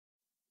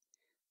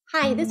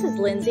Hi, this is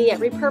Lindsay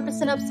at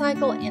Repurpose and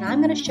Upcycle, and I'm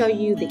going to show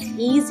you the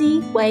easy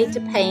way to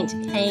paint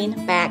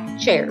cane back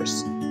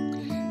chairs.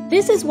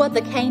 This is what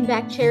the cane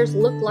back chairs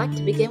looked like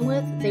to begin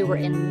with. They were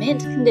in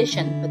mint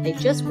condition, but they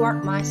just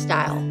weren't my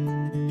style.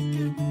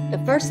 The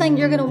first thing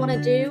you're going to want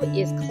to do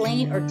is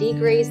clean or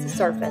degrease the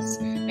surface.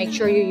 Make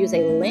sure you use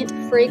a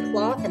lint-free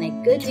cloth and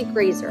a good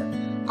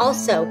degreaser.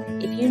 Also,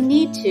 if you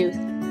need to,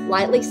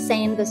 lightly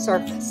sand the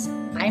surface.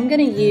 I'm going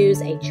to use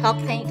a chalk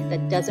paint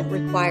that doesn't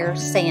require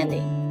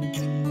sanding.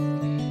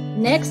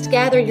 Next,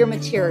 gather your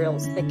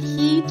materials. The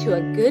key to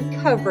a good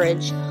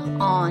coverage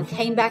on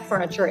cane back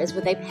furniture is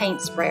with a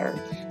paint sprayer.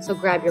 So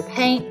grab your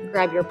paint,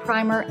 grab your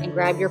primer, and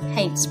grab your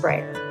paint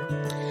sprayer.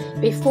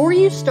 Before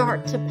you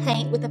start to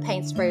paint with a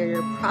paint sprayer,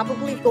 you're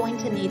probably going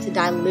to need to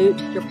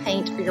dilute your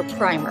paint or your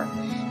primer.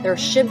 There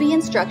should be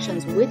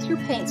instructions with your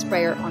paint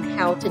sprayer on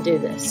how to do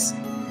this.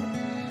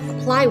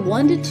 Apply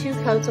 1 to 2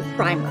 coats of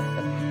primer.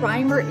 The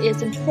primer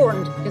is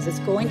important because it's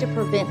going to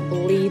prevent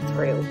bleed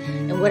through.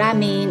 And what I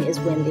mean is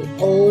when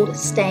the old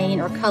stain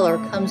or color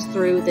comes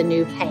through the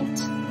new paint.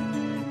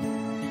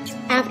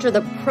 After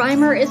the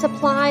primer is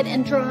applied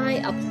and dry,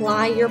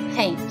 apply your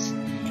paint.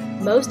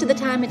 Most of the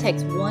time it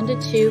takes 1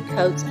 to 2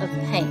 coats of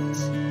paint.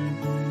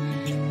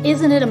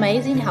 Isn't it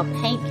amazing how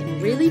paint can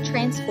really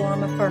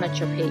transform a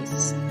furniture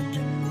piece?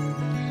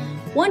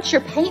 Once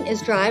your paint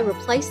is dry,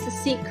 replace the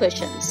seat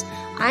cushions.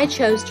 I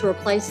chose to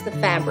replace the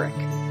fabric.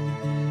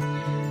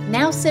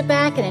 Now sit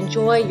back and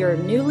enjoy your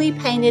newly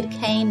painted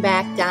cane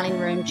back dining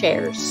room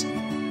chairs.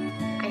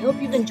 I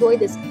hope you've enjoyed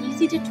this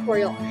easy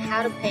tutorial on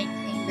how to paint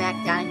cane back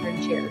dining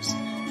room chairs.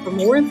 For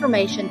more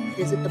information,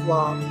 visit the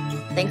blog.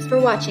 Thanks for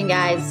watching,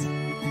 guys.